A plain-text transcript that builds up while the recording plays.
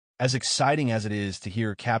As exciting as it is to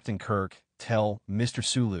hear Captain Kirk tell Mr.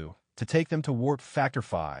 Sulu to take them to warp factor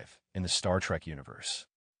 5 in the Star Trek universe.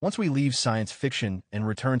 Once we leave science fiction and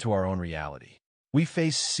return to our own reality, we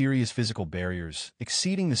face serious physical barriers.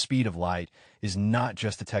 Exceeding the speed of light is not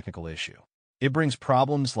just a technical issue. It brings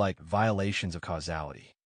problems like violations of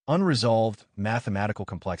causality, unresolved mathematical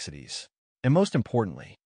complexities, and most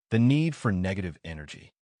importantly, the need for negative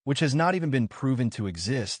energy, which has not even been proven to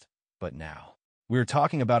exist, but now. We're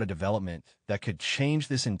talking about a development that could change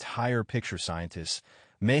this entire picture. Scientists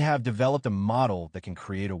may have developed a model that can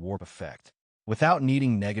create a warp effect without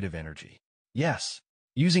needing negative energy. Yes,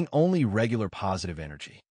 using only regular positive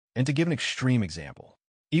energy. And to give an extreme example,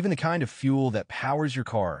 even the kind of fuel that powers your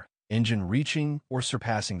car engine reaching or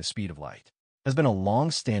surpassing the speed of light has been a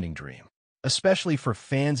long-standing dream, especially for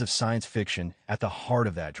fans of science fiction. At the heart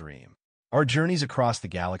of that dream our journeys across the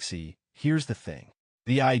galaxy. Here's the thing.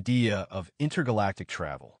 The idea of intergalactic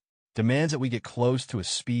travel demands that we get close to a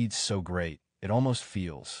speed so great it almost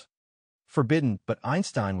feels forbidden, but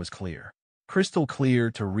Einstein was clear, crystal clear.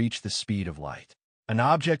 To reach the speed of light, an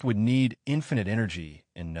object would need infinite energy,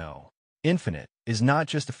 and no, infinite is not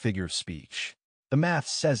just a figure of speech. The math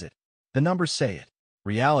says it. The numbers say it.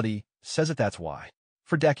 Reality says it. That's why,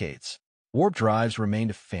 for decades, warp drives remained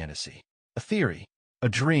a fantasy, a theory, a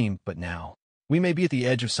dream. But now, we may be at the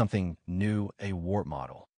edge of something new, a warp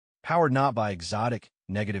model, powered not by exotic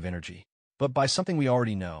negative energy, but by something we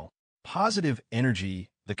already know. Positive energy,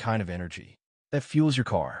 the kind of energy that fuels your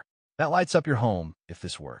car, that lights up your home. If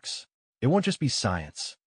this works, it won't just be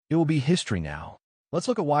science. It will be history now. Let's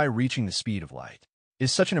look at why reaching the speed of light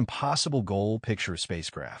is such an impossible goal. Picture a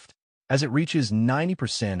spacecraft. As it reaches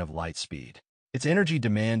 90% of light speed, its energy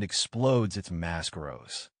demand explodes, its mass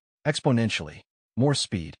grows exponentially. More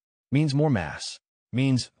speed means more mass,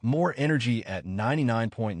 means more energy. At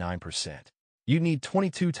 99.9%. You need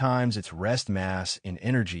 22 times its rest mass in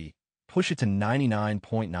energy. Push it to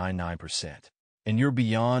 99.99%, and you're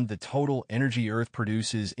beyond the total energy Earth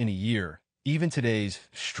produces in a year. Even today's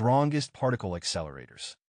strongest particle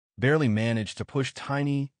accelerators barely manage to push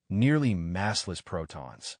tiny, nearly massless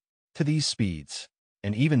protons to these speeds.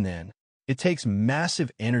 And even then, it takes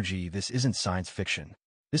massive energy. This isn't science fiction.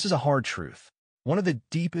 This is a hard truth. One of the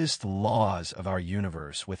deepest laws of our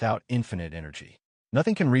universe. Without infinite energy,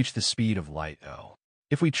 nothing can reach the speed of light. Oh,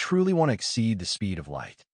 if we truly want to exceed the speed of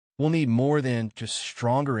light, we'll need more than just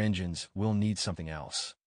stronger engines. We'll need something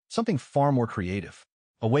else, something far more creative,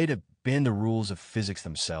 a way to bend the rules of physics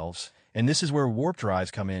themselves. And this is where warp drives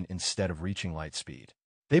come in. Instead of reaching light speed,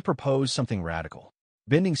 they propose something radical,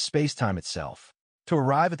 bending space-time itself. To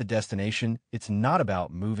arrive at the destination, it's not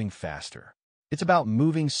about moving faster. It's about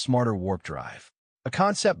moving smarter. Warp drive, a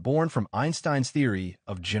concept born from Einstein's theory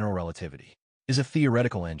of general relativity, is a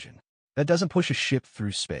theoretical engine that doesn't push a ship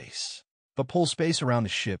through space, but pulls space around the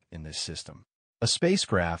ship. In this system, a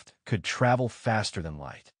spacecraft could travel faster than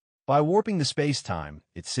light. By warping the space-time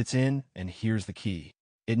it sits in, and here's the key,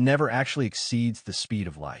 it never actually exceeds the speed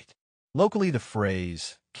of light. Locally, the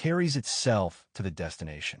phrase carries itself to the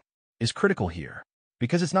destination is critical here,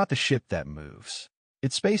 because it's not the ship that moves,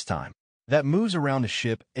 it's space-time that moves around the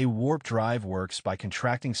ship. A warp drive works by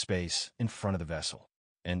contracting space in front of the vessel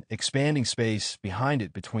and expanding space behind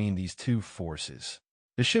it. Between these two forces,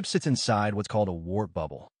 the ship sits inside what's called a warp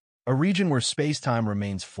bubble, a region where space-time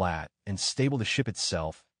remains flat and stable. The ship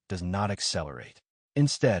itself does not accelerate.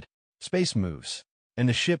 Instead, space moves, and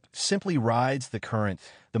the ship simply rides the current.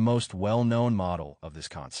 The most well-known model of this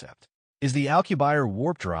concept is the Alcubierre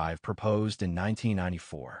warp drive, proposed in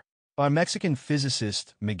 1994 by Mexican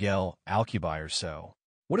physicist Miguel Alcubierre. So,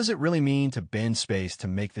 what does it really mean to bend space to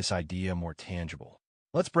make this idea more tangible?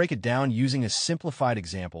 Let's break it down using a simplified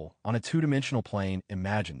example on a two-dimensional plane.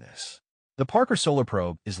 Imagine this. The Parker Solar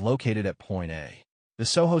Probe is located at point A. The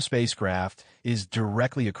SOHO spacecraft is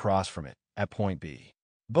directly across from it at point B.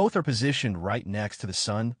 Both are positioned right next to the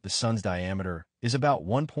Sun. The Sun's diameter is about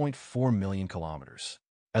 1.4 million kilometers.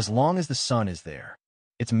 As long as the Sun is there,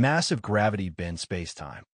 its massive gravity bends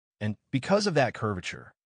space-time. And because of that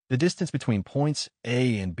curvature, the distance between points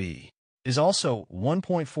A and B is also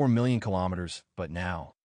 1.4 million kilometers. But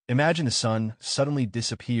now, imagine the Sun suddenly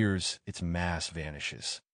disappears, its mass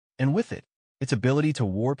vanishes, and with it, its ability to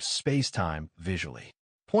warp space-time visually.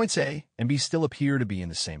 Points A and B still appear to be in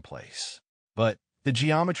the same place, but the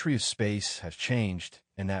geometry of space has changed,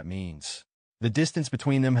 and that means the distance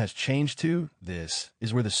between them has changed too. This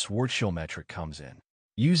is where the Schwarzschild metric comes in.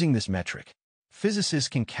 Using this metric, physicists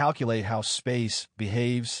can calculate how space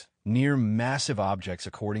behaves near massive objects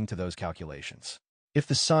according to those calculations. If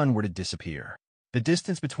the Sun were to disappear, The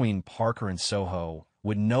distance between Parker and Soho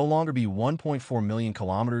would no longer be 1.4 million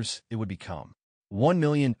kilometers, it would become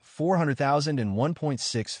 1,400,000 and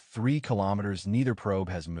 1.63 kilometers. Neither probe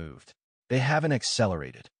has moved. They haven't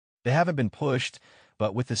accelerated. They haven't been pushed,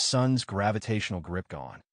 but with the sun's gravitational grip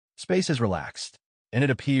gone, space has relaxed, and it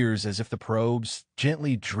appears as if the probes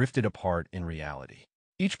gently drifted apart in reality.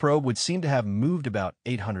 Each probe would seem to have moved about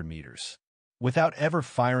 800 meters. Without ever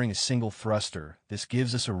firing a single thruster, this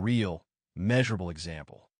gives us a real, measurable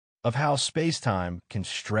example of how space-time can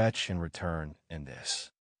stretch and return, and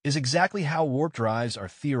this is exactly how warp drives are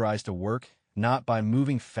theorized to work, not by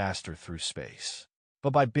moving faster through space,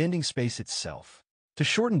 but by bending space itself to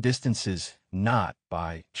shorten distances, not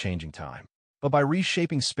by changing time, but by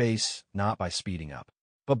reshaping space, not by speeding up,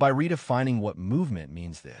 but by redefining what movement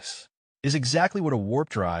means. This is exactly what a warp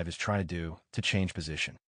drive is trying to do, to change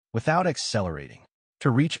position without accelerating, to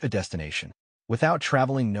reach a destination without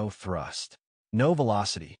traveling. No thrust, no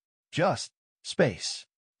velocity, just space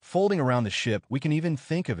folding around the ship. We can even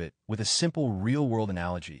think of it with a simple real-world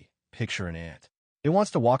analogy. Picture an ant. It wants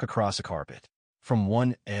to walk across a carpet from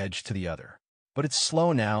one edge to the other, but it's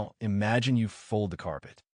slow now. Imagine you fold the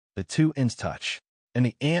carpet. The two ends touch, and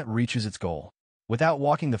the ant reaches its goal without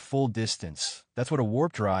walking the full distance. That's what a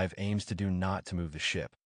warp drive aims to do, not to move the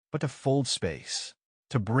ship, but to fold space,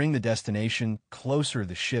 to bring the destination closer.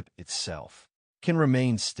 The ship itself can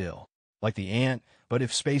remain still, like the ant, but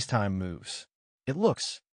if space-time moves, it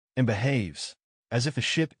looks and behaves as if the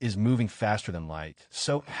ship is moving faster than light.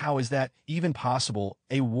 So how is that even possible?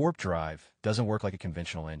 A warp drive doesn't work like a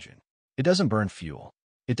conventional engine. It doesn't burn fuel.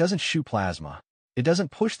 It doesn't shoot plasma. It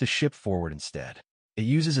doesn't push the ship forward. Instead, it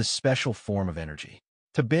uses a special form of energy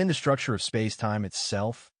to bend the structure of space-time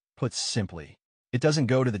itself. Put simply, it doesn't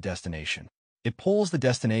go to the destination. It pulls the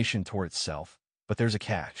destination toward itself, but there's a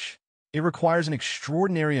catch. It requires an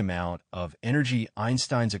extraordinary amount of energy.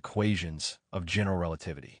 Einstein's equations of general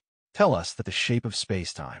relativity tell us that the shape of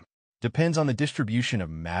space-time depends on the distribution of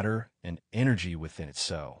matter and energy within it.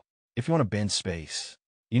 So, if you want to bend space,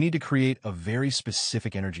 you need to create a very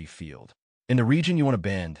specific energy field in the region you want to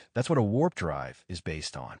bend. That's what a warp drive is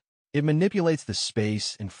based on. It manipulates the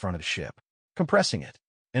space in front of the ship, compressing it,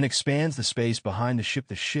 and expands the space behind the ship.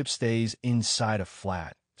 The ship stays inside a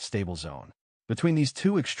flat, stable zone between these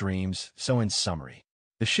two extremes. So in summary,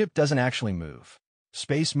 the ship doesn't actually move.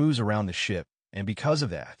 Space moves around the ship, and because of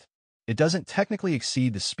that, it doesn't technically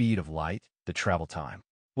exceed the speed of light. The travel time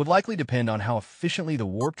would likely depend on how efficiently the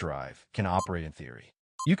warp drive can operate. In theory,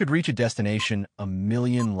 you could reach a destination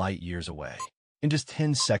 1,000,000 light years away in just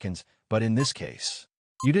 10 seconds, but in this case,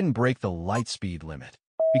 you didn't break the light speed limit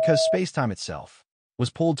because space-time itself was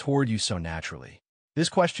pulled toward you so naturally. This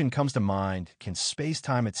question comes to mind: can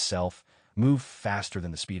space-time itself move faster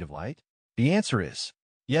than the speed of light? The answer is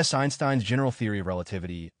yes. Einstein's general theory of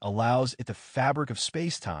relativity allows it. The fabric of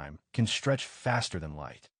space-time can stretch faster than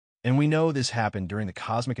light. And we know this happened during the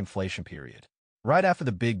cosmic inflation period. Right after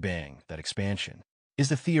the Big Bang, that expansion is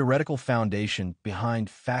the theoretical foundation behind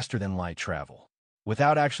faster-than-light travel.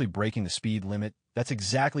 Without actually breaking the speed limit, that's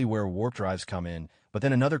exactly where warp drives come in. But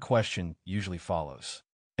then another question usually follows,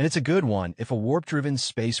 and it's a good one. If a warp-driven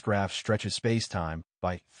spacecraft stretches space-time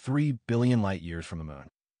by 3 billion light years from the moon,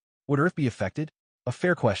 would Earth be affected? A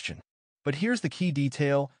fair question. But here's the key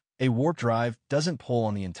detail: a warp drive doesn't pull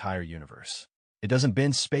on the entire universe. It doesn't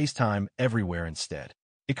bend space-time everywhere. Instead,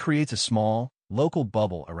 it creates a small, local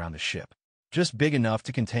bubble around the ship, just big enough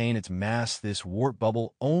to contain its mass. This warp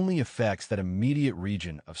bubble only affects that immediate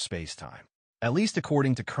region of space-time, at least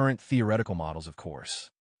according to current theoretical models, of course.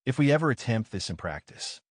 If we ever attempt this in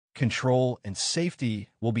practice, control and safety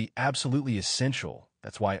will be absolutely essential.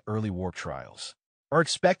 That's why early warp trials are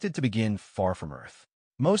expected to begin far from Earth,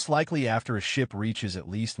 most likely after a ship reaches at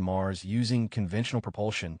least Mars using conventional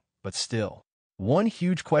propulsion. But still, one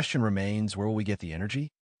huge question remains: where will we get the energy?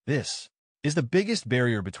 This is the biggest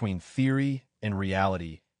barrier between theory and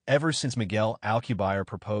reality ever since Miguel Alcubierre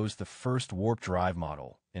proposed the first warp drive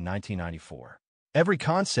model in 1994. Every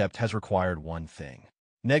concept has required one thing: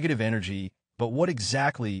 negative energy. But what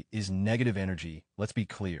exactly is negative energy? Let's be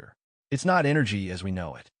clear. It's not energy as we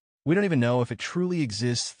know it. We don't even know if it truly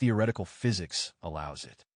exists. Theoretical physics allows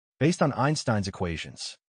it, based on Einstein's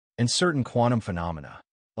equations and certain quantum phenomena,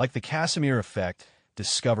 like the Casimir effect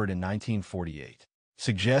discovered in 1948,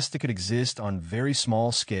 suggests it could exist on very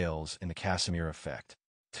small scales. In the Casimir effect,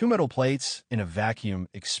 two metal plates in a vacuum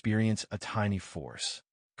experience a tiny force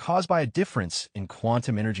caused by a difference in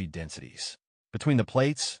quantum energy densities between the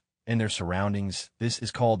plates and their surroundings. This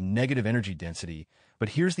is called negative energy density. But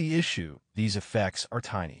here's the issue: these effects are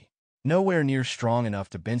tiny, nowhere near strong enough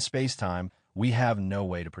to bend space-time. We have no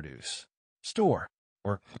way to produce store,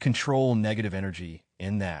 or control negative energy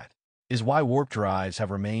in that is why warp drives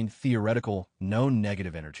have remained theoretical, no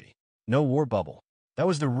negative energy, no warp bubble. That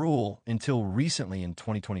was the rule until recently in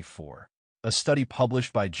 2024. A study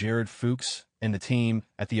published by Jared Fuchs and the team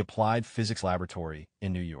at the Applied Physics Laboratory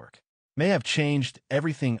in New York may have changed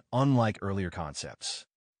everything unlike earlier concepts.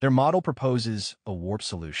 Their model proposes a warp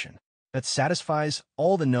solution that satisfies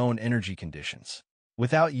all the known energy conditions.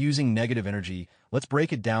 Without using negative energy, let's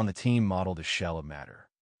break it down. The team modeled a shell of matter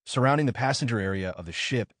surrounding the passenger area of the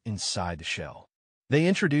ship inside the shell. They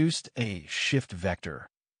introduced a shift vector,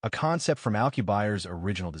 a concept from Alcubierre's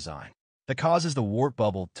original design, that causes the warp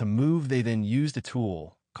bubble to move. They then used a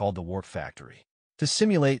tool called the warp factory to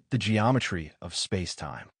simulate the geometry of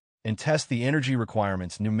space-time and test the energy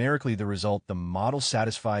requirements numerically. The result, the model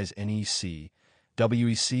satisfies NEC,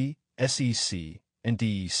 WEC, SEC, and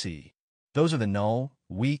DEC. Those are the null,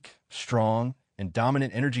 weak, strong, and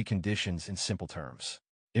dominant energy conditions in simple terms.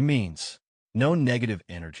 It means no negative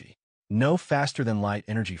energy, no faster-than-light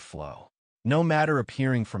energy flow, no matter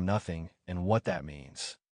appearing from nothing. And what that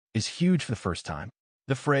means is huge for the first time.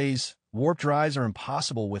 The phrase, warp drives are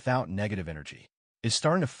impossible without negative energy, is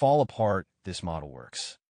starting to fall apart. This model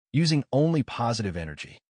works using only positive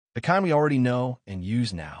energy, the kind we already know and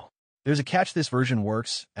use now. There's a catch: this version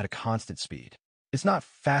works at a constant speed. It's not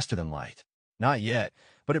faster than light, not yet,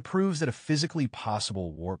 but it proves that a physically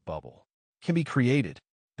possible warp bubble can be created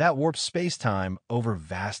that warps space-time over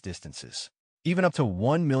vast distances, even up to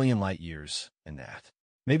 1 million light-years, and that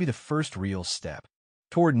may be the first real step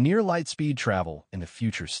toward near-light speed travel in the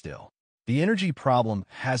future. Still, the energy problem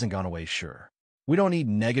hasn't gone away. Sure, we don't need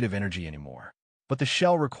negative energy anymore, but the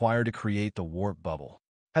shell required to create the warp bubble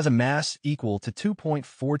has a mass equal to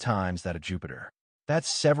 2.4 times that of Jupiter. That's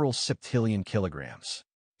several septillion kilograms,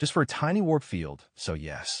 just for a tiny warp field. So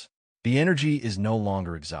yes, the energy is no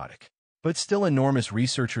longer exotic, but still enormous.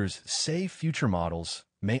 Researchers say future models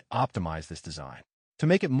may optimize this design to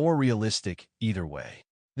make it more realistic. Either way,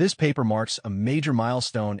 this paper marks a major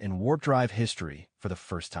milestone in warp drive history. For the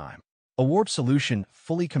first time, a warp solution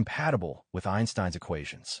fully compatible with Einstein's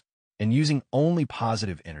equations and using only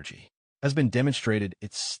positive energy has been demonstrated.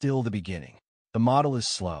 It's still the beginning. The model is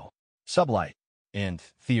slow, sublight, and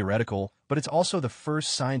theoretical, but it's also the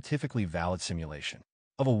first scientifically valid simulation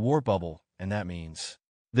of a warp bubble, and that means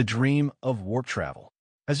the dream of warp travel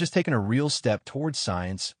has just taken a real step towards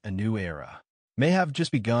science. A new era may have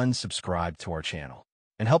just begun. Subscribe to our channel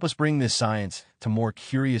and help us bring this science to more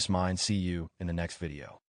curious minds. See you in the next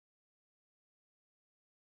video.